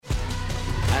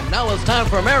Now it's time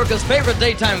for America's favorite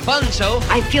daytime fun show.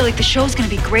 I feel like the show's gonna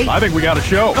be great. I think we got a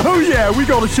show. Oh, yeah, we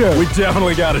got a show. We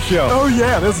definitely got a show. Oh,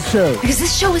 yeah, there's a show. Because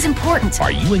this show is important.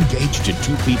 Are you engaged to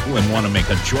two people and want to make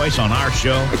a choice on our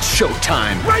show? It's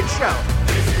showtime. Great show.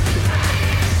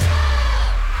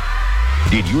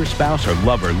 Did your spouse or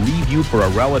lover leave you for a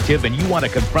relative and you want to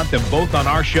confront them both on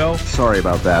our show? Sorry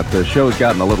about that. The show's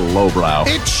gotten a little lowbrow.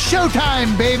 It's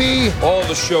showtime, baby. All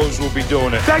the shows will be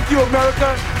doing it. Thank you,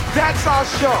 America. That's our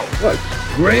show.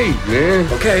 That's great, man.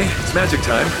 Okay, it's magic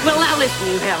time. Well, now listen,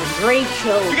 you have a great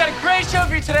show. We got a great show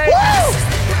for you today. Woo!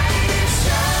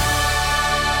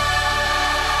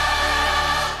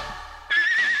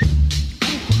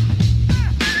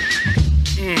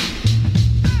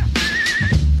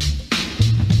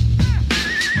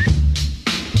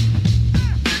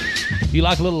 You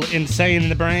like a little insane in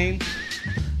the brain?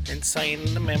 Insane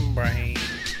in the membrane.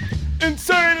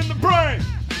 Insane in the brain.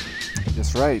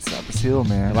 That's right, Cypress Hill,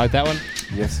 man. You like that one?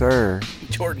 Yes, sir.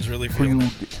 Jordan's really Who feeling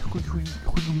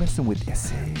you messing with,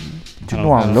 yes, Did you I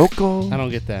know I'm local? I don't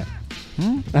get that.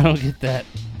 Hmm? I don't get that.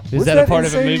 Is What's that a that, part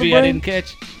of a Insane in the movie I Brain? didn't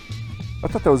catch? I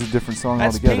thought that was a different song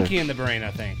That's altogether. Pinky in the Brain, I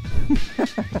think.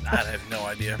 I have no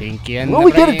idea. Pinky in What the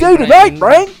we Brain. gonna do tonight,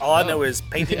 Brain? All I know is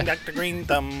paging Dr. Green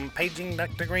Thumb, paging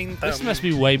Dr. Green Thumb. This must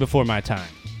be way before my time.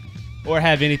 Or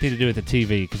have anything to do with the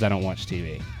TV, because I don't watch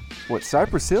TV. What,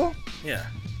 Cypress Hill? Yeah.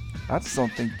 I just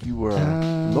don't think you were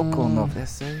local enough,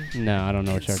 S.A. No, I don't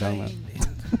know what you're talking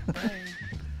about.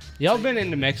 Y'all been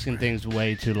into Mexican things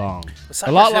way too long.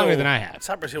 A lot longer than I have.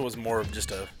 Cypress Hill was more of just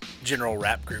a general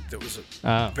rap group that was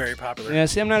very popular. Yeah,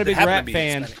 see, I'm not a They big happen to rap be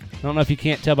fan. Hispanic. I don't know if you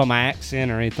can't tell by my accent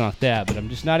or anything like that, but I'm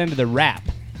just not into the rap.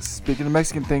 Speaking of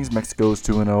Mexican things, Mexico's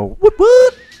 2-0. Whoop,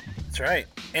 whoop. That's right.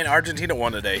 And Argentina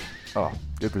won today. Oh,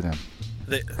 good for them.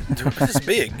 This is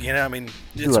big, you know. I mean,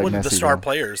 it's like one of the Messi, star though.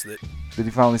 players that. Did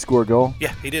he finally score a goal?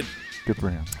 Yeah, he did. Good for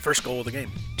him. First goal of the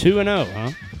game. 2-0,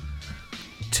 huh?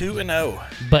 2-0.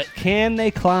 But can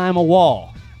they climb a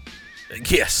wall?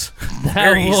 Yes. That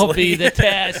Very will easily. be the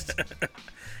test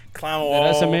Climb a that wall.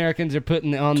 us Americans are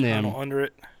putting on them tunnel under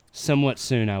it. somewhat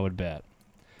soon, I would bet.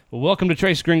 Well, welcome to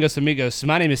Tres Gringos Amigos.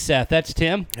 My name is Seth. That's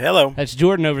Tim. Hello. That's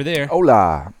Jordan over there.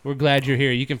 Hola. We're glad you're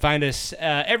here. You can find us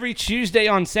every Tuesday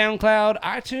on SoundCloud,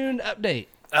 iTunes update.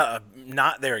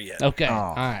 Not there yet. Okay. Oh.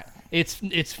 All right.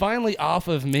 It's finally off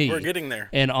of me. We're getting there.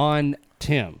 And on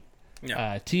Tim.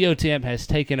 Yeah. T.O. Tim has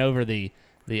taken over the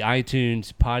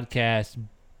iTunes podcast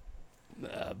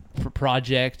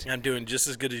project. I'm doing just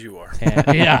as good as you are.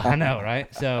 And, yeah, I know,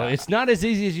 right? So it's not as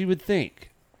easy as you would think.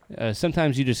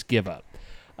 Sometimes you just give up.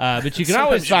 But you can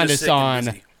always find us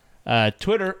on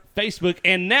Twitter, Facebook,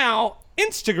 and now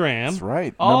Instagram. That's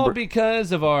right. All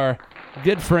because of our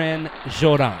good friend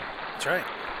Jordan. That's right.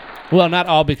 Well, not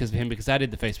all because of him, because I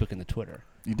did the Facebook and the Twitter.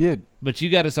 You did. But you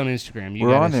got us on Instagram.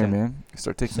 We're on there, man.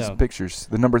 Start taking some pictures.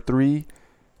 The number 3,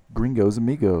 Gringos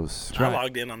Amigos. I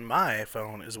logged in on my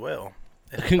phone as well.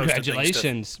 And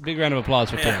Congratulations. Big round of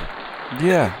applause for Tim.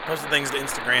 Yeah. Posted things to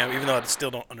Instagram, even though I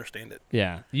still don't understand it.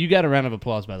 Yeah. You got a round of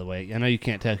applause, by the way. I know you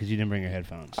can't tell because you didn't bring your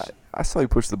headphones. I saw you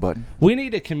push the button. We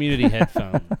need a community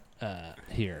headphone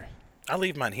here. I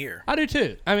leave mine here. I do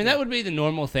too. I mean, that would be the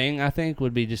normal thing, I think,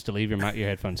 would be just to leave your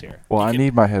headphones here. Well, I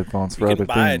need my headphones for other You can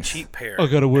buy things. a cheap pair. I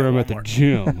got to wear them at the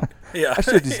gym. Yeah. I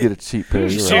should just get a cheap pair.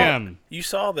 You're right. You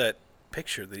saw that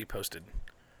picture that he posted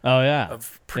Oh, yeah.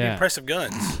 of pretty impressive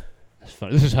guns. That's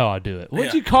funny. This is how I do it.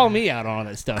 What'd you call me out on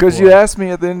that stuff Because for? you asked me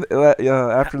at the end,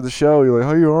 after the show, you're like,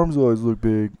 "How your arms always look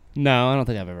big." No, I don't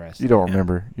think I've ever asked. You don't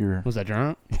remember. Was I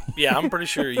drunk? Yeah, I'm pretty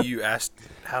sure you asked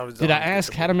how. Did I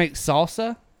ask how to make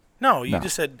salsa? No, you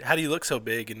just said, "How do you look so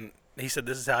big?" And he said,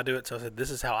 "This is how I do it." So I said, "This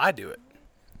is how I do it.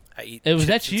 I eat." Was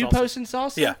that chips and you salsa." posting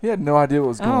salsa? Yeah. He had no idea what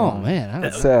was going on. Oh man,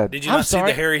 That's sad. Did you I'm not see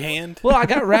sorry. the hairy hand? Well, I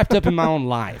got wrapped up in my own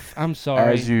life. I'm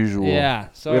sorry. As usual. Yeah.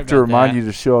 Sorry we have to about remind that. you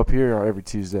to show up here every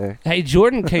Tuesday. Hey,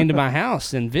 Jordan came to my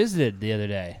house and visited the other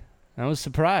day. I was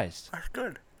surprised. That's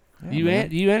good. Yeah,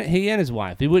 He and his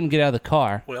wife. He wouldn't get out of the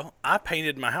car. Well, I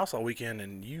painted my house all weekend,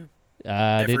 and you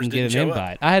Didn't get an show up.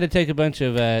 invite. I had to take a bunch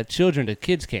of children to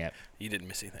kids camp. You didn't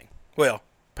miss anything. Well,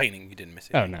 painting, you didn't miss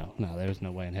Oh anything. no, there was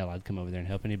no way in hell I'd come over there and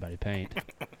help anybody paint.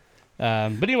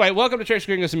 But anyway, welcome to Tres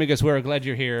Gringos Amigos. We're glad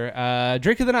you're here.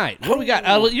 Drink of the night. What do we got?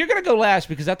 You're gonna go last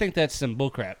because I think that's some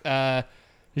bullcrap.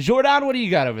 Jordan, what do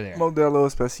you got over there? Modelo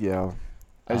Especial,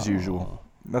 as usual.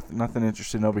 Nothing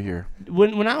interesting over here.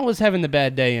 When I was having the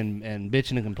bad day and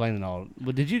bitching and complaining all,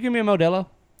 did you give me a Modelo?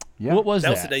 Yeah. What was that?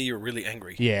 That was the day you were really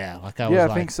angry. Yeah, like I Yeah, was I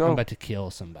like, think so. I'm about to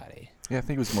kill somebody. Yeah, I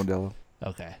think it was Modelo.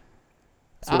 Okay.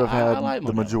 That's what I've had I like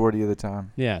the Modelo. majority of the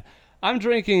time. Yeah. I'm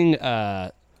drinking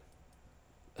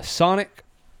Sonic.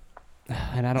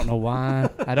 And I don't know why.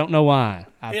 I don't know why.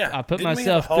 I put didn't we have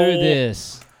myself a through whole-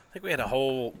 this. I think we had a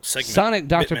whole segment. Sonic,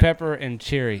 Dr. Bitman. Pepper, and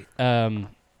cherry.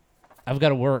 I've got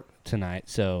to work tonight,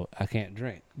 so I can't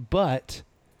drink. But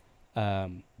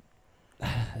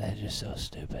that's just so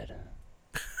stupid.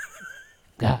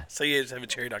 God. So you just have a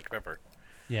cherry Dr. Pepper.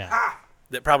 Yeah.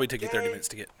 That probably took you 30 minutes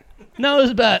to get. No, it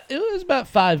was about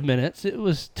 5 minutes. It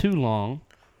was too long.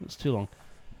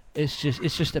 It's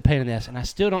just a pain in the ass, and I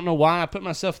still don't know why I put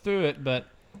myself through it, but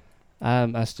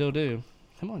I still do.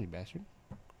 Come on, you bastard.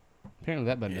 Apparently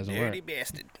that button doesn't work. Dirty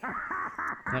bastard. That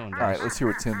one does. All right, let's hear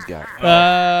what Tim's got.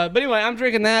 But anyway, I'm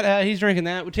drinking that. He's drinking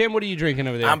that. Tim, what are you drinking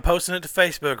over there? I'm posting it to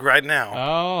Facebook right now.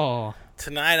 Oh.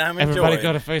 Tonight I'm enjoying. Everybody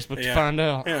go to Facebook to find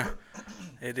out. Yeah.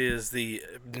 It is the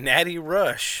Natty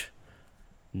Rush.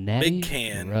 Natty Big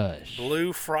can. Rush.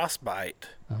 Blue Frostbite.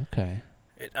 Okay.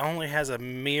 It only has a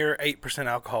mere 8%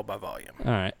 alcohol by volume.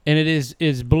 All right. And it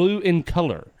is blue in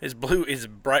color. It's blue. It's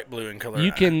bright blue in color.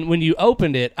 You can, when you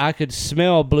opened it, I could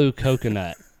smell blue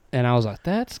coconut. And I was like,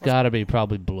 that's got to be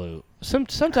probably blue. Some I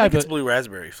type think of. it's blue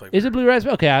raspberry flavor. Is it blue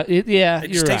raspberry? Okay. Yeah, It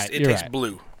you're just right. tastes, it you're tastes right.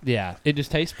 blue. Yeah. It just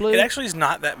tastes blue? It actually is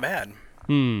not that bad.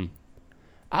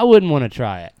 I wouldn't want to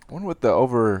try it. I wonder what the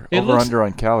over looks- under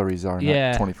on calories are in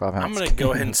Yeah. that 25 ounce. I'm going to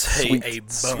go ahead and say Sweet- a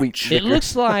bunch. sweet It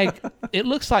looks like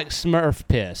Smurf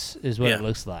piss is what Yeah. it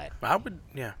looks like. I would,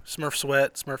 Smurf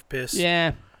sweat, Smurf piss.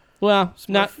 Yeah. Well,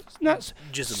 not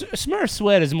Jism. Smurf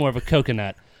sweat is more of a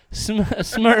coconut.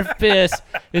 Smurf piss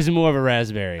is more of a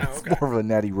raspberry. It's more of a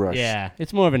Natty Rush. Yeah,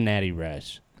 it's more of a Natty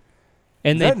Rush.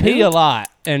 And Is they that pee new? a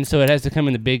lot, and so it has to come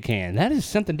in the big can. That is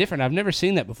something different. I've never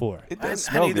seen that before. It I does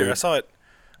hadn't smell either. good.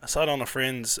 I saw it on a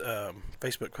friend's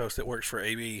Facebook post that works for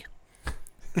AB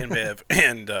InBev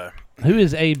and Who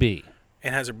is AB?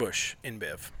 Anheuser-Busch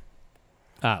InBev.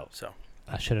 Oh, So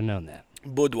I should have known that.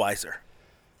 Budweiser.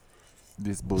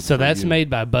 This book So for that's you. made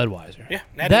by Budweiser. Yeah,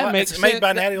 Natty that Light. makes It's made sense.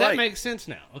 by Natty that Light. makes sense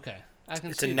now. Okay, I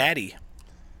can It's see a that. natty.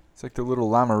 It's like the little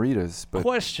Lamaritas, but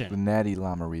Question. the Natty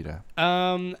Lamarita.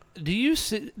 Do you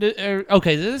see?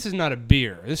 Okay, this is not a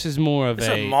beer. This is more of It's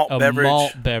a malt beverage.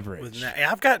 malt beverage. With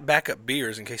I've got backup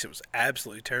beers in case it was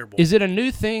absolutely terrible. Is it a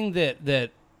new thing that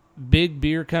big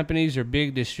beer companies or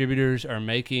big distributors are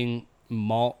making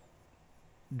malt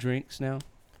drinks now,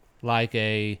 like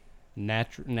a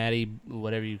natty,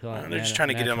 whatever you call it? They're just trying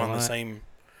to get them on the Natural same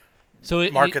so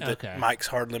it, market okay. that Mike's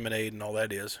Hard Lemonade and all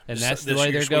that is. And Just that's the this way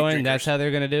year's they're sweet going. drinkers. That's how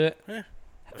they're going to do it. Yeah.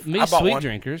 Me, I bought sweet one.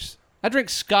 drinkers. I drink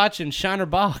Scotch and Shiner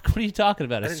Bock. What are you talking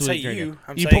about? I A didn't sweet say drinker. you.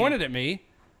 I'm You saying- pointed at me.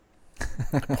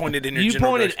 Pointed in your You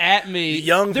general pointed direction. at me. The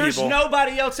young There's people.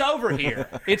 nobody else over here.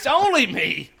 It's only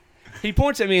me. He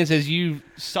points at me and says, "You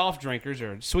soft drinkers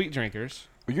or sweet drinkers."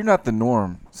 Well, you're not the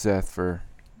norm, Seth, for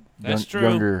That's true.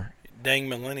 younger Dang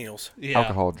millennials. Yeah.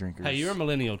 alcohol drinkers. Hey, you're a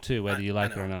millennial too, whether you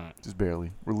like it know. or not. Just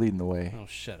barely. We're leading the way. Oh,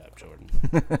 shut up, Jordan.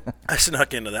 I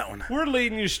snuck into that one. We're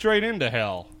leading you straight into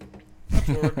hell. That's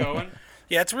where we're going.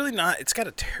 Yeah, it's really not. It's got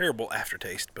a terrible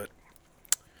aftertaste, but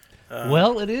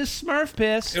Well, it is Smurf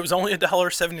piss. it was only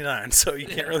 $1.79, so you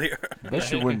can't really.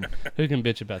 Especially when Who can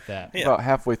bitch about that? Yeah. about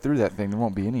halfway through that thing, there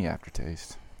won't be any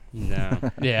aftertaste. No.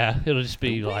 Yeah, it'll just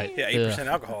be like Yeah, 8%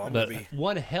 alcohol. I'm But gonna be.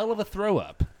 one hell of a throw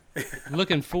up.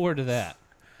 Looking forward to that.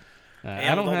 I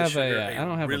And don't with all the have sugar, I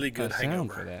don't have really a good sound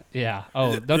hangover. for that. Yeah.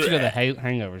 Oh, don't you know the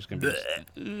hangover's gonna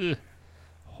be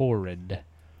horrid,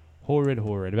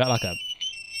 horrid. About like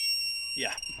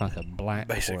Yeah, a black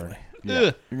basically. horror. Yeah. Ugh.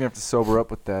 You're gonna have to sober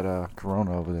up with that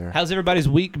Corona over there. How's everybody's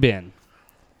week been?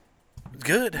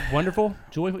 Good. Wonderful,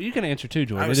 joyful. You can answer too,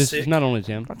 Jordan. was It's sick. not only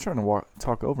Tim, I'm trying to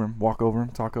talk over him, walk over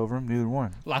him. Neither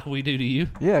one. like we do to you.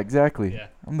 Yeah, exactly. Yeah.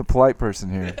 I'm the polite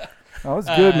person here. Oh, it's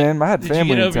good, man. I had did you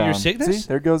family get in over your town. sickness? See,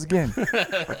 there it goes again.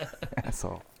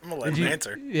 Asshole. I'm gonna let him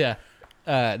answer. Yeah.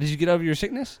 Did you get over your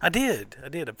sickness? I did.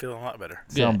 I'm feeling a lot better.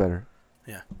 Sound better.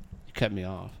 Yeah, You cut me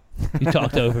off. You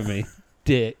talked over me,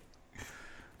 dick.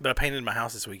 but I painted my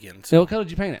house this weekend. So what color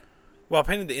did you paint it? Well, I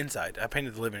painted the inside. I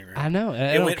painted the living room. I know. I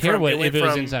It don't went care from- what it went if it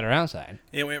was from- inside or outside.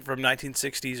 It went from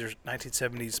 1960s or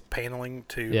 1970s paneling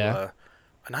to Yeah.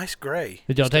 a nice gray.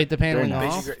 Did y'all take the paneling very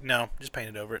Beige off? gray. No, just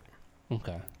painted over it.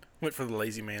 Okay. Went for the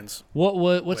lazy man's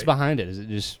What's Wait. behind it? Is it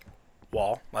just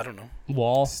wall. I don't know.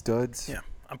 wall? Studs. Yeah,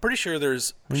 I'm pretty sure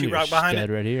there's You're sheetrock behind stud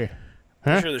it. right here.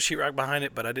 I'm Huh? sure there's sheetrock behind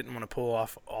it, but I didn't want to pull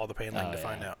off all the paneling Oh, to yeah.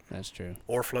 find out, That's true.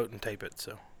 or float and tape it.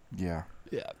 So Yeah.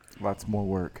 Yeah. Lots more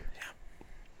work.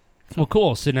 Well,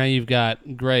 cool. So now you've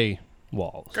got gray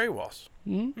walls. gray walls.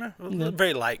 Mm-hmm. No,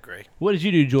 very light gray. What did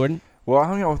you do, Jordan? Well, I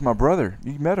hung out with my brother.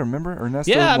 You met him, remember?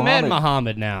 Ernesto Yeah, I Muhammad. met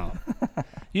Muhammad now.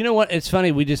 You know what? It's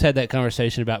funny. We just had that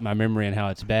conversation about my memory and how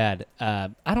it's bad. I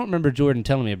don't remember Jordan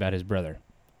telling me about his brother.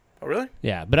 Oh, really?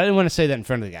 Yeah, but I didn't want to say that in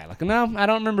front of the guy. Like, no, I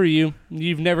don't remember you.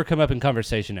 You've never come up in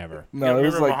conversation ever. No, it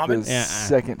was remember like Muhammad? the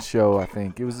second show, I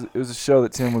think. It was a show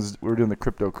that Tim was. We were doing the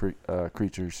crypto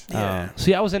creatures. Yeah.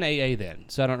 See, I was in AA then,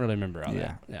 so I don't really remember all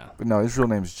that. Yeah. But no, his real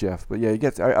name's Jeff. But yeah, he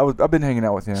gets. I've been hanging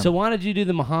out with him. So why did you do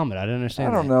the Muhammad? I didn't understand.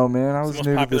 I don't that. know, man. I was most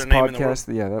new to this popular name in the world.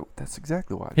 podcast. Yeah, that's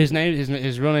exactly why. His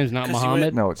real name's not 'Cause you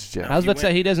Muhammad. No, it's Jeff. I was about to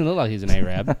say he doesn't look like he's an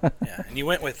Arab. Yeah, and you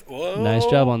went with whoa. Nice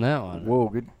job on that one. Whoa,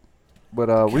 good. But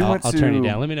we I'll went to. turn you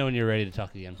down. Let me know when you're ready to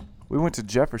talk again. We went to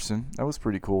Jefferson. That was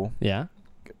pretty cool. Yeah.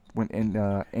 Went in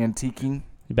antiquing,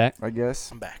 You back? I guess.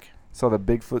 I'm back. Saw the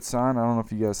Bigfoot sign. I don't know if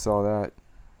you guys saw that.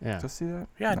 Yeah. Did you see that?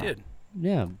 Yeah, I No. did.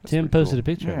 Yeah. That's Tim pretty posted cool. a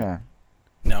picture of it. Yeah.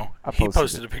 No, I he posted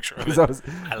posted it. a picture of 'Cause it.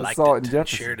 I liked saw it in and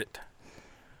Jefferson. shared it.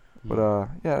 But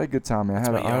yeah, I had a good time, man. I That's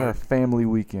had my I had a yard. family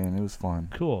weekend. It was fun.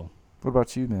 Cool. What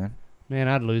about you, man? Man,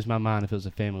 I'd lose my mind if it was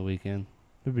a family weekend.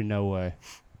 There'd be no way.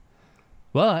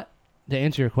 But to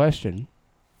answer your question,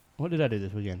 what did I do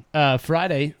this weekend?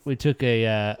 Friday, we took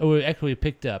we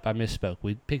picked up. I misspoke.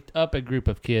 We picked up a group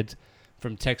of kids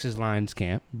from Texas Lions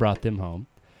Camp, brought them home.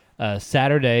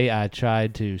 Saturday, I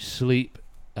tried to sleep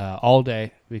all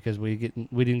day because we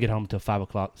didn't get home until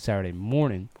 5:00 Saturday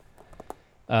morning.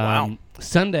 Wow.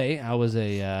 Sunday, I was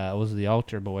the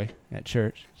altar boy at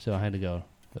church, so I had to go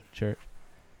to church,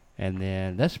 and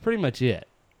then that's pretty much it.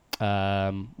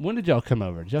 When did y'all come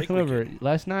over? Did y'all Big come over weekend.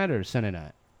 last night or Sunday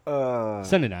night?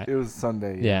 Sunday night. It was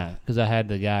Sunday. Yeah, because I had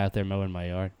the guy out there mowing my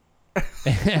yard.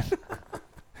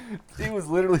 He was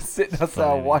literally sitting outside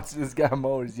Funny, man. watching this guy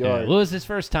mow his Yeah, yard. well, it was his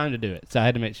first time to do it, so I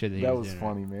had to make sure that he That was was doing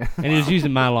funny, man. it. And he was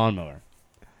using my lawnmower.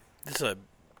 This is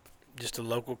just a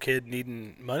local kid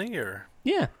needing money, or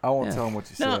Yeah. I won't Yeah. tell him what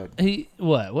you No,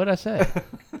 said. what'd I say?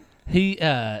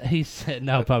 he said,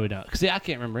 no, probably not. See, I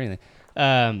can't remember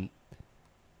anything.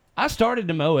 I started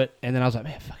to mow it, and then I was like,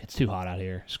 man, fuck, it's too hot out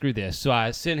here. Screw this. So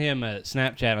I sent him a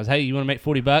Snapchat. I was, hey, you want to make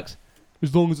 $40?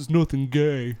 As long as it's nothing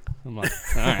gay. I'm like,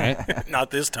 all right.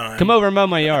 not this time? Come over and mow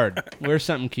my yard. Wear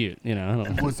something cute, you know. I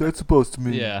don't What's that supposed to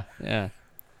mean? Yeah,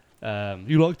 yeah.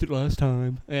 You liked it last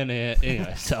time. And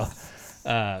anyway, so,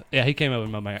 yeah, he came over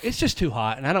and mowed my yard. It's just too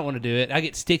hot, and I don't want to do it. I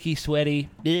get sticky, sweaty.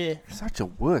 You're such a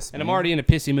wuss, And man. I'm already in a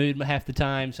pissy mood half the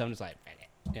time, so I'm just like,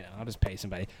 you know, I'll just pay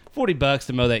somebody. $40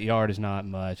 to mow that yard is not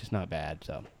much. It's not bad,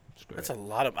 so screw That's it. a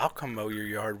lot of. I'll come mow your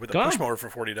yard with a Come push on. mower for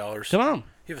 $40. Come on.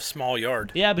 You have a small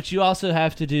yard. Yeah, but you also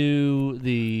have to do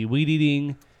the weed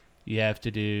eating. You have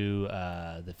to do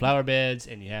the flower beds,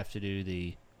 and you have to do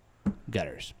the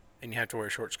gutters. And you have to wear a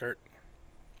short skirt.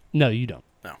 No, you don't.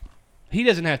 No. He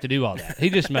doesn't have to do all that. He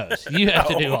just mows. You have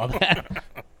to do all that.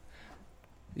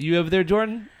 You over there,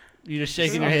 Jordan? You just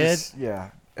shaking your head?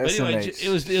 Yeah. But anyway, SMH. it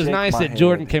was Shake nice my that head.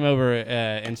 Jordan came over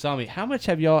and saw me. How much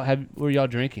were y'all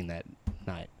drinking that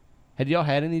night? Had y'all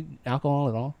had any alcohol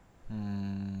at all?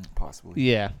 Possibly.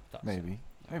 Yeah. Maybe.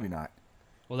 Maybe not.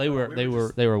 Well, they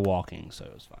were walking, so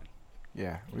it was fine.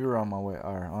 Yeah, we were on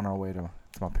our way to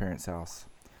my parents' house.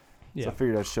 Yeah. So I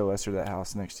figured I'd show Esther that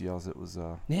house next to y'all's. It was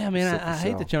Yeah, man, set for I hate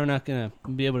sale. that y'all not gonna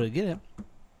be able to get it.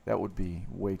 That would be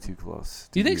way too close.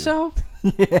 Do you think so?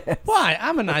 Yes. Why?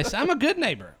 I'm a good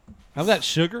neighbor. I've got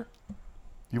sugar.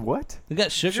 You what? We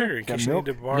got sugar. Sure, in Got case you milk?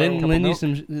 need to borrow. Lend you milk?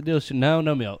 some deals. No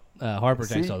milk. Harper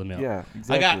takes See? all the milk. Yeah, I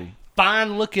exactly. got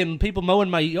fine-looking people mowing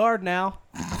my yard now,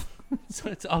 so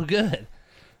it's all good.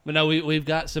 But no, we've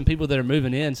got some people that are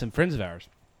moving in, some friends of ours,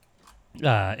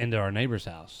 into our neighbor's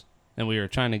house, and we were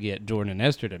trying to get Jordan and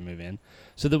Esther to move in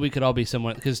so that we could all be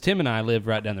somewhat. Because Tim and I live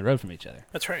right down the road from each other,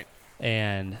 That's right.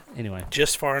 and anyway.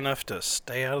 Just far enough to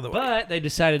stay out of the way. But they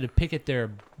decided to pick at their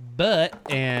butt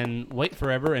and wait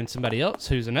forever, and somebody else,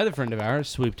 who's another friend of ours,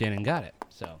 swooped in and got it.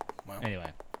 So, Anyway.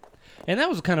 And that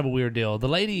was kind of a weird deal. The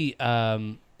lady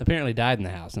apparently died in the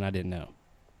house, and I didn't know.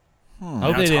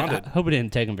 I hope it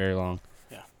didn't take them very long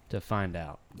to find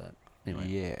out. But anyway.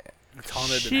 Yeah. It's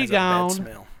haunted She and has gone. a bad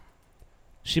smell.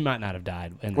 She might not have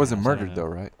died. In the Wasn't house, I don't murdered know. though,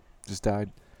 right? Just died.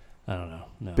 I don't know.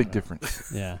 No, Big no.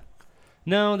 difference. Yeah.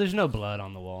 No, there's no blood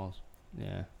on the walls.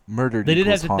 Yeah. Murdered. They did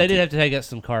have equals to. haunted. They did have to take out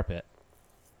some carpet.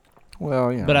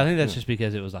 Well, yeah. But I think that's yeah. just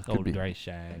because it was like old be. gray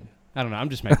shag. I don't know. I'm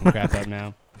just making crap up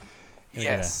now.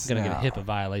 Yes. Gonna get a No. HIPAA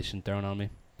violation thrown on me.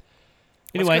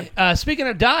 Anyway, speaking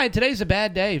of died, today's a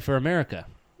bad day for America.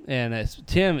 And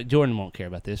Jordan won't care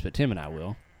about this, but Tim and I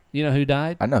will. You know who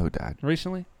died I know who died.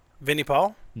 recently? Vinnie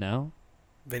Paul? No.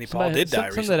 Vinnie Paul did die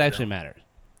recently. Something that actually though. matters.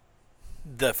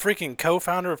 The freaking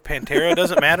co-founder of Pantera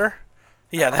doesn't matter?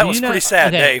 Yeah, that was You a know- pretty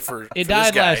sad okay, day for It for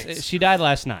died this guy. She died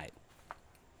last night.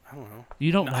 I don't know.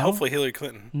 You don't know? Hopefully Hillary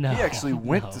Clinton. No. He actually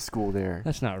went no. to school there.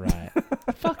 That's not right.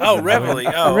 Fuck Oh, you, Reveille.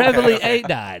 man. Oh, okay, Reveille okay. 8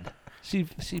 died. She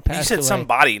You passed said away.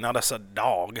 somebody, not us a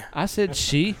dog. I said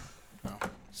she.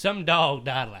 Some dog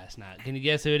died last night. Can you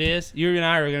guess who it is? You and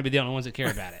I are going to be the only ones that care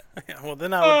about it. Yeah, well,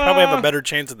 then I would probably have a better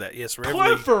chance of that. Yes, Reveille,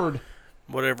 Clifford.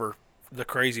 whatever, the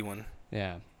crazy one.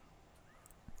 Yeah.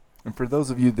 And for those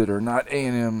of you that are not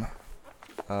A&M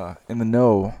in the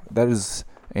know, that is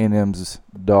A&M's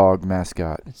dog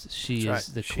mascot. She That's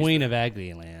is right. the queen of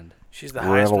Aggie-land. She's the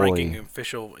highest Reveille. ranking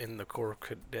official in the Corps of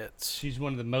Cadets. She's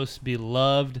one of the most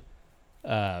beloved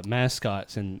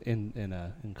mascots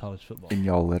in college football. And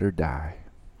y'all let her die.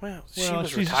 Well, she Well,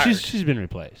 was retired. she's been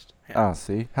replaced. Ah,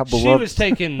 see? How She beloved. was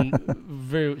taken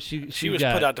very. She was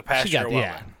got, put out to pasture she got, a while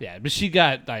yeah, back. yeah, but she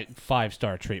got like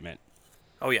 5-star treatment.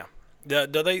 Oh yeah. Do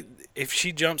they? If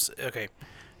she jumps, okay,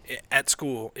 at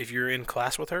school, if you're in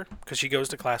class with her, because she goes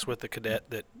to class with the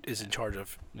cadet that is in charge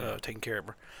of taking care of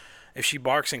her. If she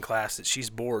barks in class, that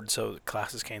she's bored, so the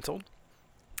class is canceled.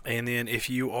 And then if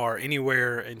you are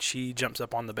anywhere and she jumps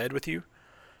up on the bed with you,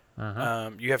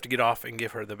 you have to get off and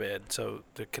give her the bed. So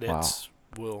the cadets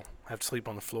will have to sleep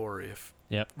on the floor if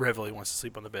Reveille wants to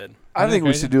sleep on the bed. I think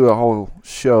we should do a whole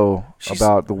show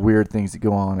about the weird things that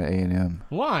go on at A&M.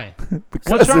 Why?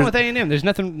 Because What's wrong there's- with A&M? There's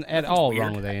nothing at all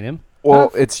wrong with A&M.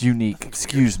 Well, it's unique.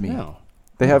 Excuse me. No.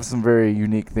 They have some very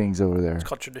unique things over there. It's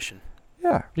called tradition.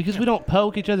 Yeah. Because we don't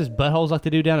poke each other's buttholes like they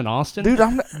do down in Austin. Dude,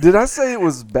 did I say it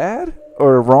was bad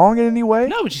or wrong in any way?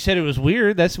 No, but you said it was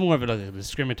weird. That's more of a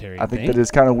discriminatory I think thing. that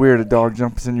is kind of weird. A dog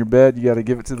jumps in your bed. You got to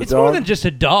give it to the It's dog. more than just a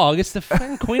dog. It's the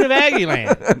fucking queen of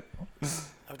Aggie-land.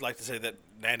 I would like to say that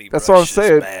Natty That's Brush what I'm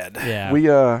saying. is bad. Yeah. We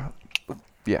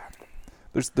yeah.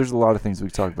 There's a lot of things we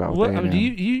can talk about. What, with I mean,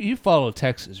 A&M. you follow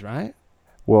Texas, right?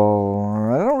 Well,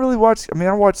 I don't really watch. I mean,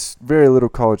 I watch very little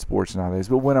college sports nowadays.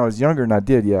 But when I was younger, and I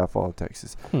did, I followed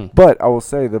Texas. But I will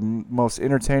say the most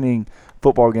entertaining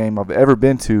football game I've ever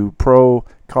been to, pro,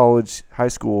 college, high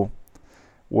school,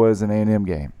 was an A&M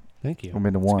game. Thank you. I've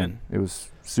been to one. It was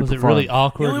super Was it fun. really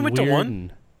awkward? You only and went to weird one?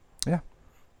 and-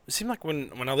 It seemed like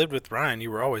when I lived with Ryan, you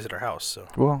were always at our house. So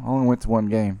Well, I only went to one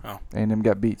game. Oh. A&M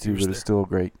got beat too, was but it's there. still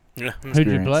great. yeah, Who'd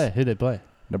you play? Who'd they play?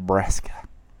 Nebraska.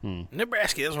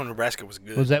 Nebraska. That was when Nebraska was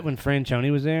good. Was that when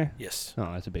Franchione was there? Yes.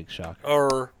 Oh, that's a big shock.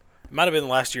 Or it might have been the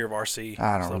last year of RC.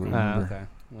 I don't So, really Ah, remember. okay.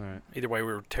 All right. Either way,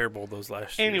 we were terrible those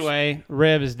last years. Anyway,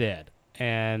 Rev is dead.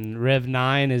 And Rev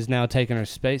 9 is now taking her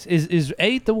space. Is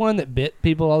 8 the one that bit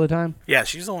people all the time? Yeah,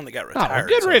 she's the one that got Oh, retired.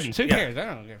 good so riddance. she- Who yeah. cares? I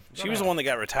don't care. She was the one that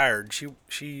got retired.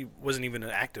 She wasn't even an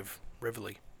active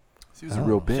Reveille. She was a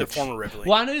real She's a bitch. former Reveille.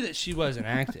 Well, I knew that she wasn't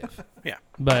active. Yeah.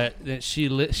 But that she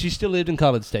still lived in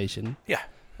College Station. Yeah.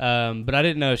 But I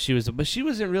didn't know if she was. But she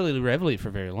wasn't really Reveille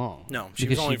for very long. No, she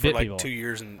because was only for bit like people. 2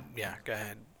 years, and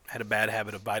had a bad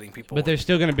habit of biting people. But they're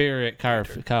still going to bury her at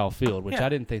Kyle Field, which Yeah. I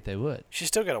didn't think they would. She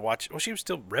still got to watch. Well, she was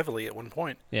still Reveille at one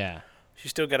point. Yeah, She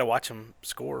still got to watch him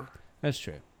score. that's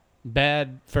true.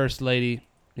 Bad first lady,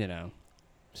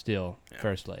 still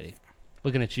first lady.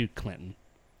 Looking at you, Clinton.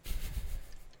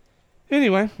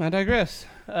 Anyway, I digress.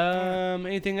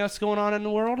 Anything else going on in the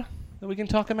world that we can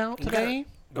talk about today?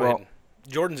 Go Well, ahead.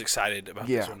 Jordan's excited about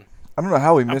yeah. this one. I don't know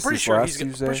how we I'm missed pretty this sure last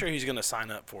Tuesday, he's going to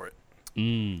sign up for it.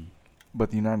 but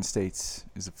the United States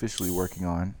is officially working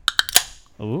on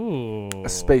Ooh. a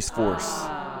space force.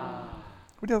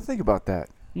 What do y'all think about that?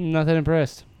 Not that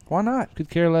impressed. Why not? Could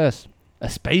care less. A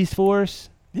Space Force?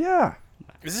 Yeah.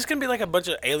 Is this going to be like a bunch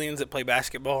of aliens that play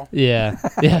basketball? Yeah.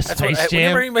 Yeah, That's Space what, Jam.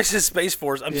 whenever anybody says Space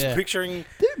Force, I'm Yeah. just picturing.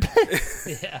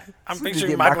 Yeah. I'm So you picturing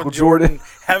get Michael Michael Jordan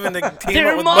having the team They're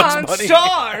up with Bugs Bunny.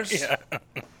 monsters! Yeah.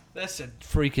 That's a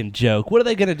freaking joke. What are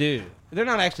they going to do? They're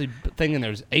not actually thinking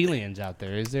there's aliens out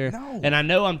there, is there? No. And I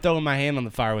know I'm throwing my hand on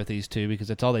the fire with these two because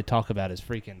that's all they talk about is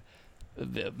freaking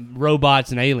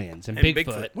robots and aliens and, And Bigfoot.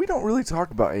 Bigfoot. We don't really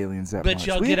talk about aliens that But much.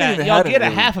 y'all We get haven't even y'all had an get a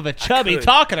alien. half of a chubby could.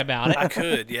 talking about I it.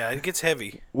 could, yeah. It gets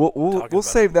heavy. We'll about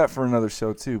save that for another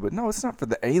show too. But no, it's not for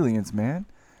the aliens, man.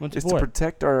 What's it It's to for?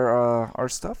 protect our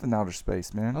stuff in outer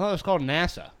space, man. I thought it was called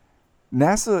NASA.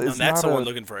 NASA No, is that's not the one a,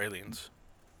 looking for aliens.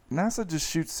 NASA just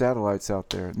shoots satellites out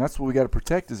there, and that's what we got to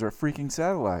protect is our freaking You want to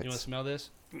satellites. smell this?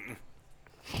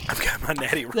 I've got my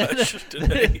Natty Rush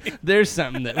today. There's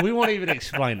something that we won't even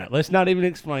explain it. Let's not even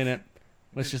explain it.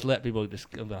 Let's just let people just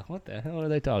go like, what the hell are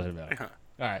they talking about? All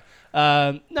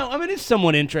right. No, I mean, it's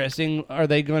somewhat interesting. Are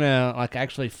they going to like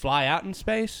actually fly out in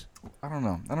space? I don't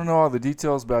know. I don't know all the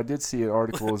details, but I did see an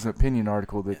article, it was an opinion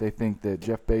article, that they think that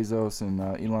Jeff Bezos and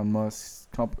Elon Musk,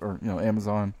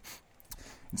 Amazon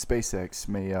and SpaceX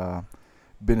may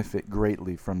benefit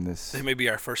greatly from this. They may be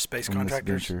our first space From this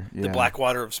contractors. venture, The yeah.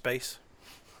 Blackwater of space.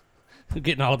 We're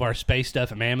getting all of our space stuff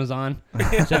from Amazon.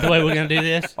 Is that the way we're going to do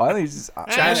this? I think it's just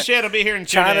China- shit will be here in 2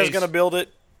 China's days. going to build it.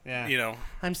 Yeah. You know.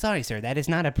 I'm sorry, sir. That is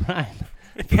not a prime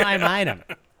item.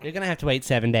 You're going to have to wait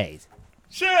 7 days.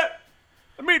 Shit!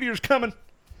 The meteor's coming.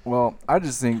 Well, I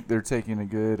just think they're taking a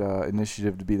good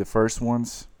initiative to be the first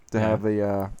ones to have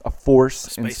a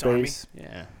force in space.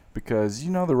 Yeah. Because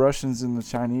the Russians and the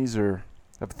Chinese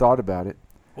have thought about it.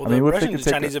 Well, the Russians and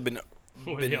the Chinese have been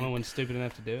We're the only ones stupid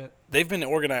enough to do it. They've been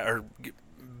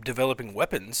developing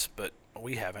weapons, but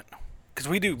we haven't. Because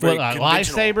we do very conventional.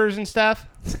 Lifesavers and stuff?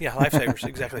 Yeah, lifesavers,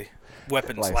 exactly.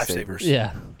 Weapons, lifesavers.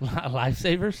 Yeah,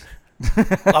 lifesavers?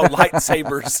 Oh,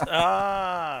 lightsabers.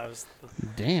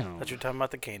 Damn. Thought you were talking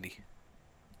about the candy.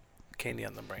 Candy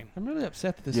on the brain. I'm really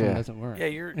upset that this one doesn't work. Yeah,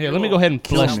 you're let me go ahead and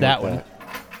flush that one.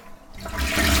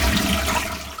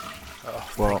 Oh,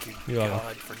 thank you,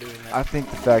 God, for doing that. I think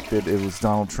the fact that it was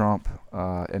Donald Trump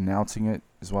announcing it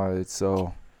is why it's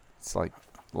like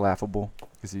laughable,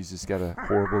 because he's just got a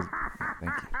horrible,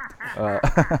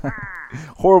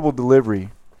 horrible delivery.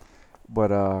 But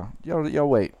y'all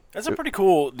wait. That's a pretty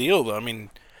cool deal, though. I mean,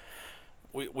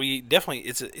 we definitely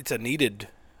it's a needed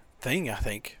thing, I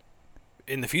think,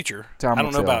 in the future. I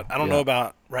don't know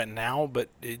about right now, but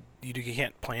you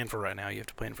can't plan for right now. You have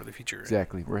to plan for the future.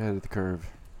 Exactly, we're ahead of the curve.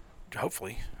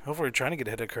 Hopefully we're trying to get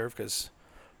ahead of the curve, because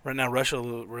right now Russia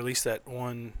released that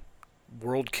one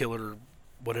world killer,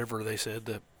 whatever they said,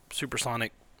 the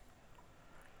supersonic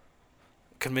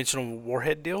conventional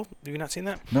warhead deal. Have you not seen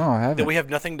that? No, I haven't. That we have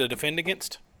nothing to defend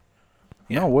against?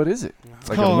 Yeah. No, what is it? It's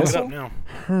like a missile? Look it up now.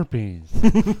 Herpes.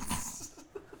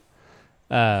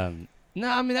 No,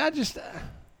 I mean, I just...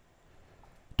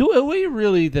 do we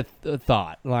really the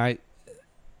thought, like,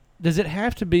 does it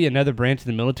have to be another branch of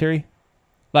the military?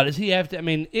 Like, does he have to... I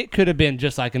mean, it could have been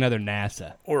just like another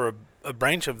NASA. Or a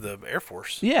branch of the Air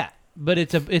Force. Yeah, but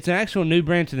it's an actual new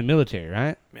branch of the military,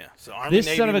 right? Yeah, so Army, this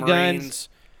Navy, son of a Marines,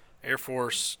 Air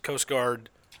Force, Coast Guard,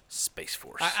 Space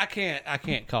Force. I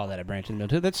can't call that a branch of the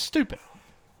military. That's stupid.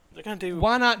 They're gonna do...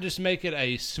 Why not just make it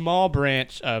a small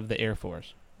branch of the Air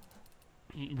Force?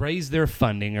 Raise their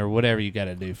funding or whatever you got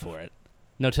to do for it.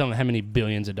 No telling how many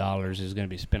billions of dollars is going to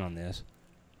be spent on this.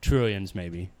 Trillions,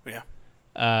 maybe. Yeah.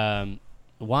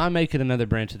 Why make it another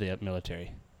branch of the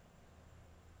military?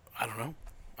 I don't know.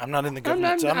 I'm not in the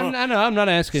government. I know. I'm not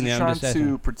asking you. I'm trying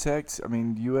to protect,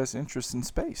 U.S. interests in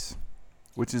space,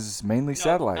 which is mainly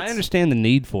satellites. I understand the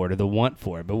need for it or the want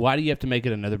for it, but why do you have to make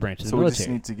it another branch of the military? So we just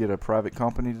need to get a private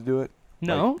company to do it?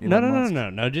 No.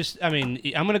 Just, I'm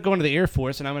going to go into the Air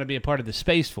Force and I'm going to be a part of the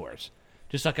Space Force.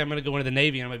 Just like I'm going to go into the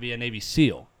Navy and I'm going to be a Navy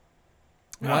SEAL.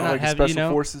 Why not have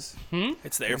Special Forces?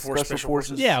 It's the Air Force Special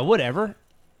Forces. Yeah, whatever.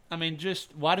 I mean,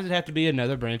 just why does it have to be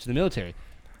another branch of the military?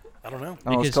 I don't know.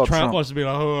 Because Trump wants to be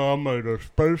like, oh, I made a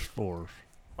Space Force.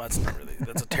 Well, that's not really.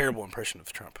 That's a terrible impression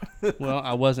of Trump. Well,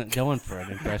 I wasn't going for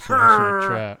an impression of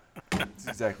Trump. That's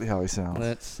exactly how he sounds.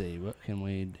 Let's see. What can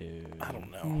we do? I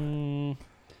don't know.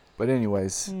 But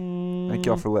anyways, thank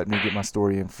y'all for letting me get my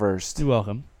story in first. You're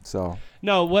welcome. So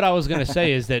no, what I was going to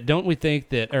say is that don't we think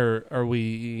that, or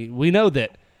we know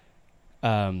that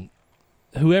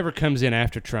whoever comes in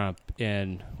after Trump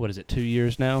in 2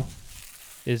 years now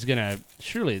is going to,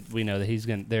 surely we know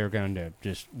that they're going to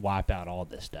just wipe out all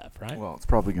this stuff, right? Well, it's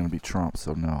probably going to be Trump,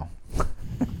 so no.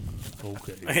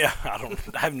 Okay. Yeah, I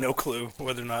have no clue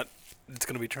whether or not it's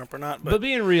going to be Trump or not. But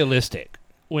being realistic,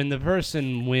 when the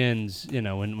person wins,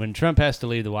 when Trump has to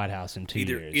leave the White House in 2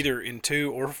 years. Either in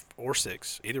 2 or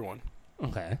 6, either one.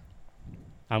 Okay.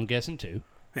 I'm guessing 2.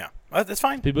 Yeah, that's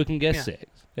fine. People can guess 6.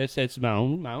 That's my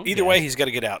own Either guess. way, he's got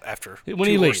to get out after when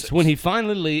he leaves. When he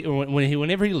finally leaves,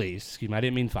 whenever he leaves. Excuse me, I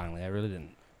didn't mean finally. I really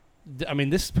didn't. I mean,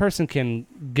 this person can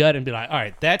gut and be like, all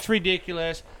right, that's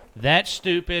ridiculous. That's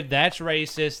stupid. That's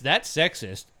racist. That's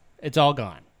sexist. It's all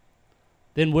gone.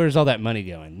 Then where's all that money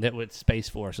going? That what Space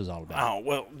Force is all about? Oh,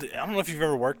 well, I don't know if you've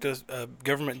ever worked a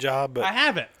government job, but I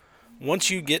haven't. Once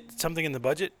you get something in the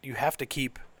budget, you have to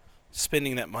keep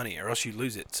spending that money, or else you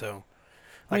lose it. So,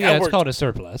 it's called a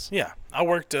surplus. Yeah, I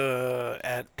worked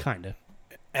at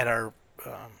our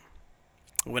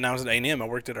when I was at A&M. I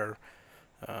worked at our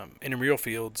intramural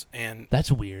fields, and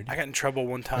that's weird. I got in trouble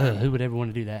one time. Who would ever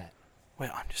want to do that?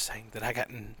 Well, I'm just saying that I got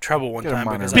in trouble one time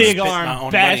because big I spent arm my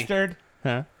own bastard.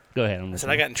 Money. Huh? Go ahead. I said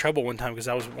I got in trouble one time because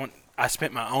I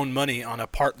spent my own money on a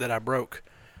part that I broke,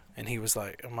 and he was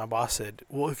like, my boss said,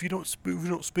 "Well, if you don't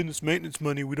spend this maintenance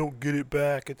money, we don't get it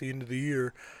back at the end of the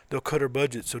year. They'll cut our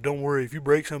budget. So don't worry. If you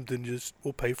break something,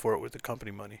 we'll pay for it with the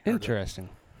company money." Interesting.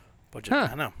 Budget. Huh.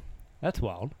 I know. That's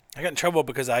wild. I got in trouble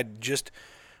because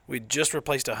we just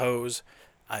replaced a hose.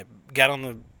 I got on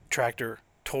the tractor,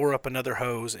 tore up another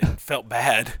hose, and felt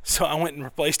bad. So I went and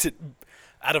replaced it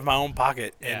out of my own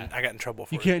pocket, and I got in trouble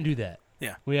for it. You can't do that.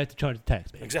 Yeah. We have to charge the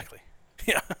tax, baby. Exactly.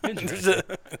 Yeah. That's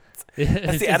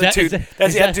the attitude.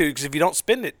 That's the attitude, because if you don't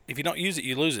spend it, if you don't use it,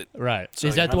 you lose it. Right. So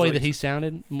is that the way that he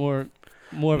sounded? More.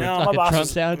 more of No, a, my like a boss Trump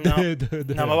is, sound?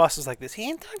 no, my boss is like this. He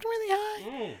ain't talking really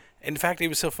high. In fact, he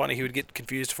was so funny. He would get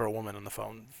confused for a woman on the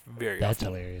phone very That's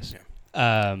often. hilarious.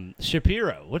 Yeah.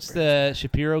 Shapiro. What's the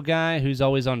Shapiro guy who's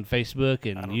always on Facebook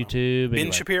and YouTube?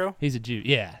 Ben Shapiro? He's a Jew.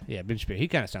 Yeah, Ben Shapiro. He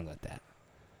kind of sounds like that.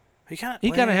 He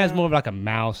kind of has more of like a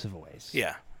mouse voice.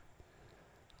 Yeah.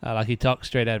 Like he talks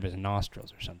straight out of his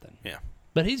nostrils or something. Yeah.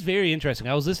 But he's very interesting.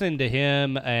 I was listening to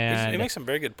him and He makes some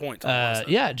very good points.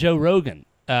 Joe Rogan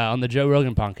on the Joe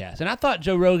Rogan podcast, and I thought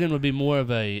Joe Rogan would be more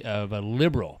of a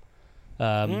liberal,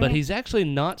 but he's actually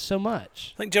not so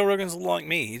much. I think Joe Rogan's a little like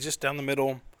me. He's just down the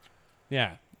middle.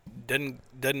 Yeah.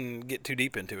 Doesn't get too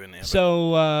deep into it.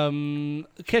 So,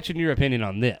 catching your opinion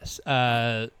on this,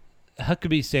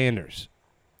 Huckabee Sanders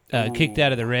kicked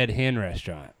out of the Red Hen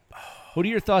restaurant. What are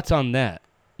your thoughts on that,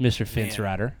 Mr. Fence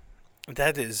Rider?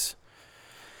 That is.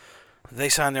 They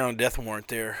signed their own death warrant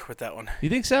there with that one. You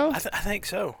think so? I think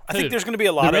so. I think there's going to be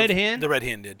a lot of... The Red Hen? The Red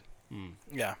Hen did.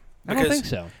 Yeah. I don't think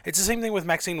so. It's the same thing with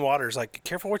Maxine Waters. Like,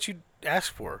 careful what you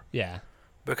ask for. Yeah.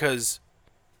 Because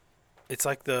it's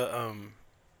like the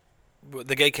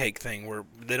gay cake thing where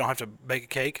they don't have to bake a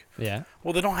cake. Yeah.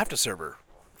 Well, they don't have to serve her.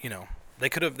 They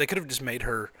could have just made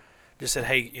her, just said,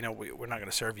 hey, we're not going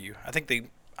to serve you. I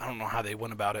don't know how they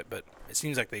went about it, but it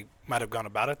seems like they might have gone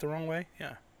about it the wrong way.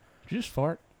 Yeah. Did you just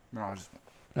fart? No, I just.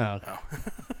 Oh.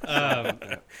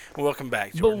 Okay. Welcome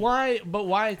back, But Jordan.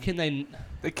 why can they?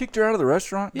 They kicked her out of the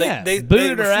restaurant. They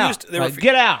booted her out. refused-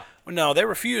 Get out. No, they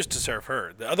refused to serve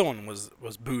her. The other one was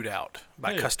booed out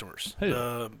by customers. Who?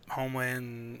 The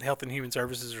Homeland Health and Human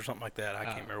Services or something like that. I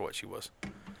can't remember what she was.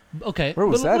 Okay. Where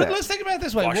was that at? Let's think about it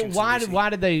this way. Washington, Why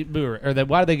D.C. did they boo her, or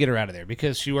why did they get her out of there?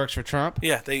 Because she works for Trump.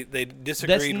 Yeah, they disagreed.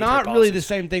 That's with not her really the policies.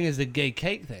 same thing as the gay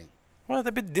cake thing. Well,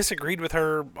 they've been disagreed with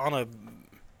her on a.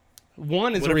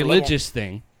 One is a Whatever religious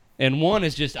thing, and one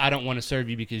is just I don't want to serve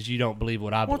you because you don't believe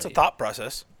what I Well, believe. it's a thought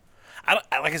process.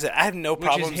 Like I said, I have no Which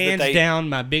problems is hands that they. down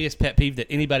my biggest pet peeve that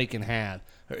anybody can have,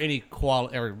 or any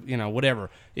quality, or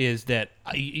whatever, is that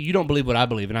you don't believe what I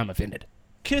believe, and I'm offended.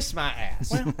 Kiss my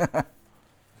ass.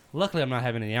 Luckily, I'm not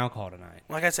having any alcohol tonight.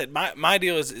 Like I said, my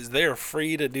deal is they're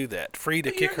free to do that, free to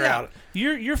kick her out.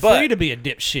 You're But- free to be a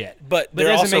dipshit, But it they're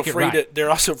doesn't also make it free right. to they're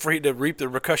also free to reap the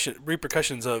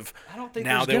repercussions of. I don't think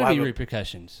now there's they going to will be have a-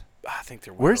 repercussions. I think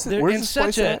there will. Where's They're Where's in this such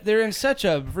place a at? they're in such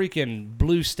a freaking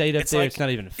blue state up there. It's not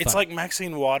even. It's fun. like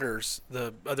Maxine Waters,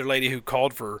 the other lady who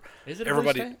called for Is it a blue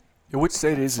everybody. state? Yeah, which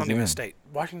state is It's not it even in? a state.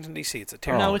 Washington D.C. It's a No,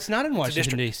 territory. it's not in It's a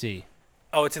Washington district. D.C.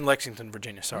 Oh, it's in Lexington,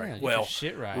 Virginia. Sorry. Yeah, get well, your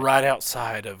shit right. right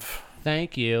outside of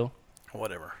Thank you.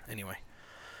 whatever. Anyway,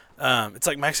 it's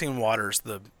like Maxine Waters,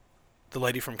 the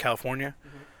lady from California,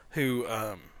 who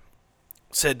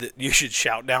said that you should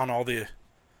shout down all the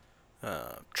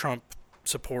Trump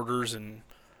supporters and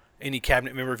any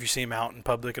cabinet member if you see him out in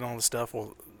public and all this stuff.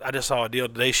 Well, I just saw a deal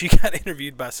today. She got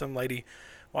interviewed by some lady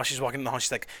while she's walking in the hall.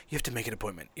 She's like, "You have to make an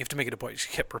appointment. You have to make an appointment." She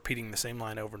kept repeating the same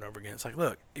line over and over again. It's like,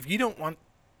 look, if you don't want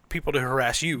people to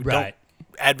harass you, Right.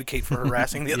 don't advocate for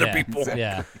harassing the other Yeah, people.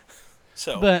 Yeah,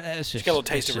 So, but it's just got a little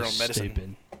taste it's of her just own medicine.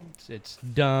 Stupid. It's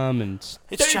dumb and It's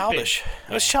stupid. childish.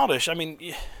 Yeah. It's childish. I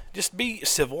mean, just be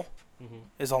civil. Mm-hmm.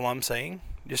 Is all I'm saying.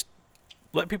 Just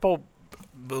let people,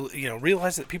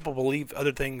 realize that people believe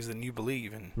other things than you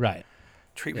believe, and Right.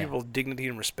 treat Yeah. people with dignity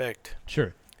and respect.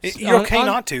 Sure. You're okay On-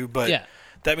 not to, but yeah.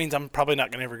 that means I'm probably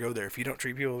not going to ever go there. If you don't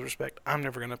treat people with respect, I'm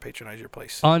never going to patronize your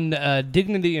place. On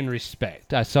dignity and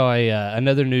respect, I saw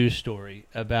another news story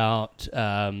about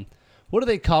what are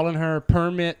they calling her?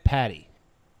 Permit Patty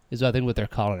is I think what they're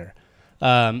calling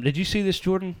her. Did you see this,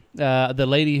 Jordan? The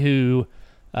lady who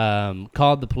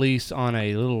called the police on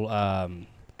a little.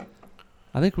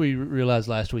 I think we realized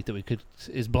last week that we could.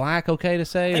 Is black okay to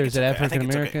say, or is it it's okay. I think African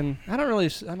it's okay. American? I don't really.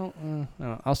 I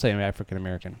don't. I'll say African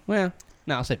American. Well,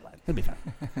 no, I'll say black. It'll be fine.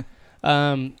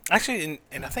 Actually,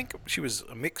 and I think she was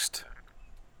a mixed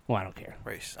Well, I don't care.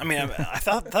 race. I mean, I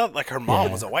thought like her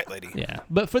mom was a white lady. Yeah,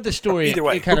 but for the story, Either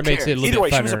way, it kind of who makes it a cares? little Either bit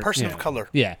way, she was a funner, person you of know. color.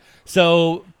 Yeah.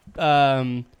 So,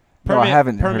 permit,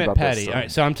 haven't heard permit about that Patty. story. All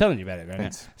right, so I'm telling you about it right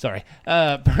Thanks. now. Sorry.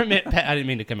 Permit Patty. I didn't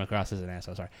mean to come across as an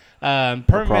asshole. Sorry.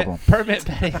 problem. Permit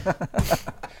Patty.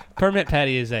 Permit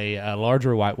Patty is a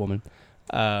larger white woman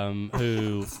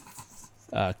who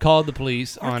called the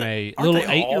police on a aren't little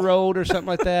they all? 8-year-old or something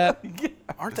like that.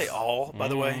 Aren't they all, by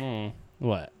the way? Mm,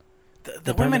 what?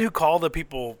 The women who call the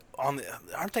people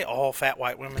aren't they all fat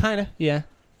white women? Kind of. Yeah.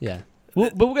 Yeah.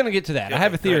 But we're going to get to that. I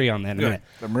have a Okay, theory good, on that in a good. minute.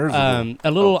 The Mersey.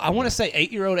 A little, I want to say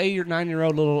 8 or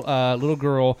 9-year-old little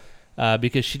girl,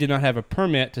 because she did not have a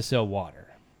permit to sell water.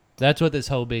 That's what this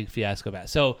whole big fiasco about.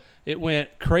 So it went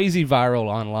crazy viral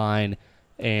online,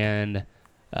 and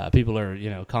People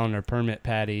are, calling her Permit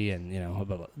Patty, and blah,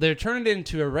 blah, blah. They're turning it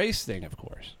into a race thing, of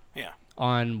course. Yeah.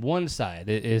 On one side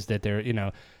is that they're,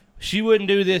 she wouldn't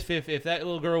do this if that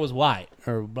little girl was white,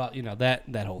 or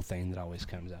that whole thing that always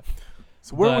comes up.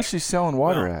 So where was she selling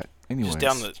water at? Anyways,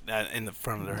 just down in the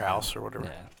front of their house or whatever.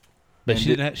 Yeah. But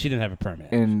she didn't have a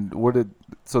permit. And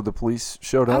so the police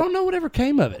showed I up? don't know whatever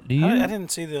came of it. Do you? I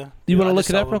didn't see the. Do you want to I look just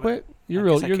it saw up a real little quick? bit. You're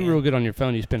real good on your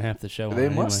phone. You spend half the show on They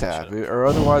it must anyway. have, or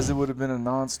otherwise it would have been a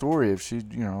non-story if she,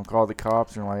 called the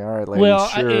cops and like, all right, ladies, Well,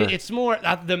 sure. it's more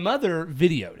the mother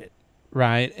videoed it,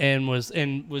 right, and was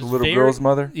the little very, girl's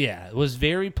mother. Yeah, was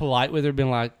very polite with her, been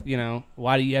like,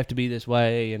 why do you have to be this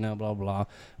way, blah blah.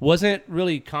 Wasn't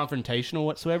really confrontational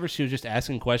whatsoever. She was just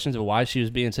asking questions of why she was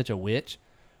being such a witch,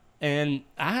 and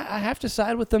I have to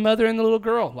side with the mother and the little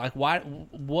girl. Like, why?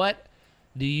 What?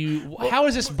 How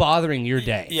is this bothering your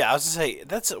day? Yeah, I was to say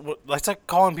that's like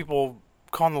calling the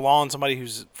law on somebody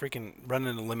who's freaking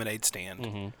running a lemonade stand.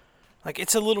 Mm-hmm. Like,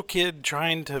 it's a little kid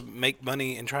trying to make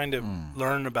money and trying to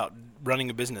learn about running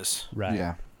a business. Right.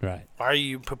 Yeah. Right. Why are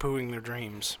you poo-pooing their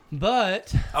dreams?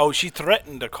 But She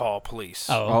threatened to call police.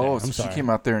 okay. So I'm sorry. she came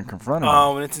out there and confronted him.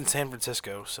 And it's in San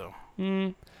Francisco, so.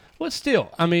 Well,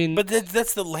 still, I mean, But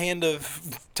that's the land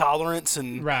of tolerance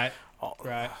and. right.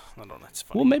 Right. I don't know. That's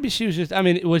funny. Well, maybe she was just. I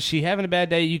mean, was she having a bad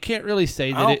day? You can't really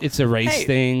say that it's a race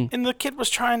thing. And the kid was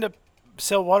trying to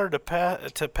sell water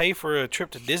to pay for a trip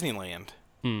to Disneyland.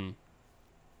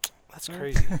 That's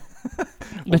crazy.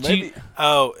 But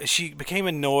she became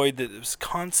annoyed that it was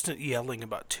constant yelling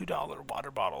about $2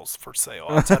 water bottles for sale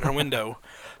outside her window.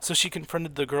 So she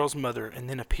confronted the girl's mother and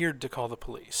then appeared to call the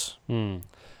police.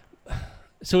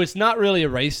 So it's not really a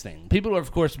race thing. People are,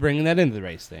 of course, bringing that into the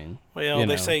race thing. Well,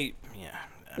 they say,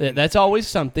 that's always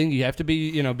something. You have to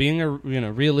be, being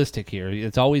realistic here.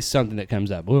 It's always something that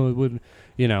comes up. Well, it wouldn't,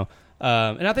 and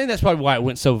I think that's probably why it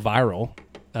went so viral,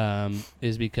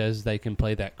 is because they can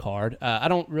play that card.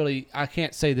 I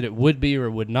can't say that it would be or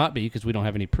would not be because we don't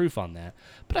have any proof on that.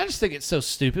 But I just think it's so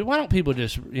stupid. Why don't people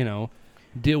just,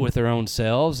 deal with their own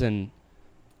selves and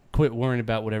quit worrying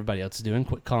about what everybody else is doing?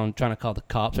 Quit trying to call the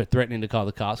cops or threatening to call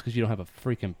the cops because you don't have a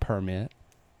freaking permit.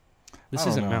 This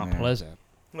isn't Mount Pleasant.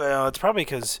 Well, it's probably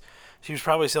because she was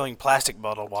probably selling plastic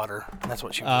bottled water. And that's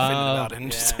what she was offended about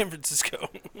in San Francisco.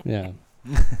 Yeah.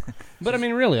 But I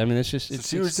mean, really, it's just.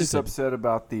 She was just upset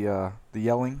about the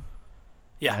yelling.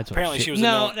 Yeah, That's apparently she was.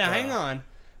 No, hang on.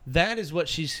 That is what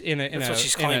she's That's what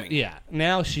she's claiming. Yeah.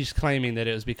 Now she's claiming that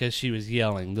it was because she was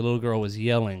yelling. The little girl was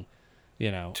yelling.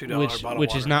 $2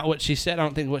 which is not what she said. I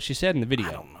don't think what she said in the video.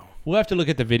 I don't know. We'll have to look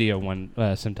at the video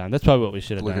sometime. That's probably what we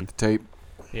should have done. Look at the tape.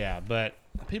 Yeah, but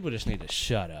people just need to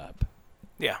shut up.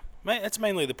 Yeah, that's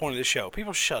mainly the point of the show.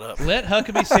 People shut up. Let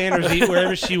Huckabee Sanders eat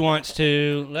wherever she wants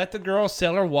to. Let the girl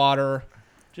sell her water.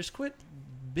 Just quit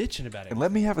bitching about it. And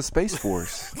let me have a Space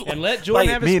Force. And let Jordan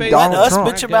have a me and Space Donald Let us Trump.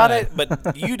 bitch about it,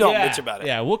 but you don't bitch about it.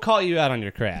 Yeah, we'll call you out on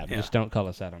your crap. Yeah. Just don't call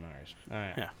us out on ours. All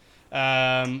right. Yeah.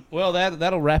 Well,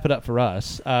 that'll wrap it up for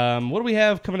us. What do we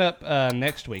have coming up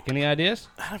next week? Any ideas?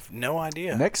 I have no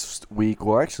idea. Next week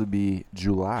will actually be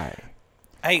July.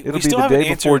 Hey, It'll we be still the haven't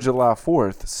day before answered. July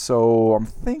 4th, so I'm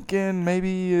thinking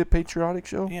maybe a patriotic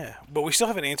show. Yeah, but we still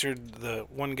haven't answered the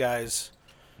one guy's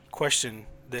question.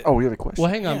 That Oh, we had a question.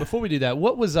 Well, hang on. Before we do that,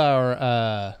 what was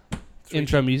our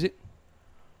intro music?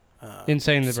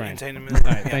 Insane in the Brain. Insane in the Brain.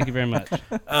 All right, thank you very much.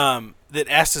 That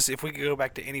asked us if we could go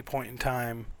back to any point in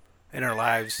time in our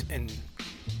lives and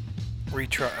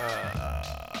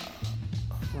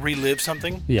relive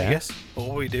something. Yeah. I guess. What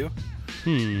would we do?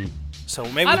 So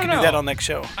maybe I we don't can know. do that on next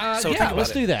show. Yeah, think about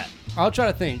let's it. do that. I'll try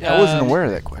to think. I wasn't aware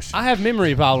of that question. I have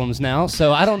memory problems now,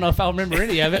 so I don't know if I'll remember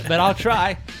any of it, but I'll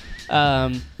try.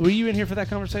 Were you in here for that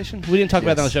conversation? We didn't talk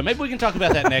about that on the show. Maybe we can talk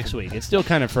about that next week. It's still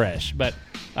kind of fresh. But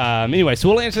anyway, so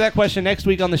we'll answer that question next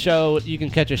week on the show. You can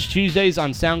catch us Tuesdays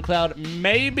on SoundCloud,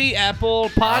 maybe Apple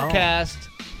Podcast.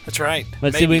 That's right.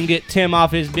 Let's see if we can get Tim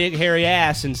off his big hairy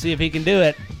ass and see if he can do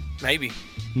it. Maybe.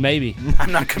 Maybe.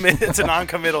 I'm not committed. It's a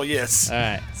non-committal yes. All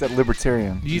right. It's that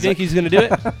libertarian. Do you think he's going to do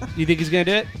it? You think he's going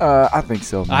to do it? I think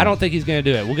so, man. I don't think he's going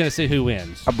to do it. We're going to see who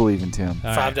wins. I believe in Tim.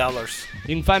 All right. $5.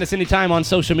 You can find us anytime on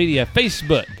social media,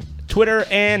 Facebook, Twitter,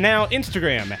 and now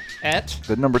Instagram at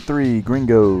The number 3,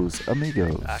 Gringos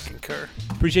Amigos. I concur.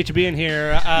 Appreciate you being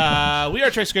here. We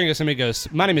are Tres Gringos Amigos.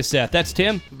 My name is Seth. That's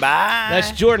Tim. Bye.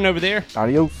 That's Jordan over there.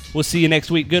 Adios. We'll see you next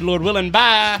week. Good Lord willing.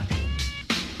 Bye.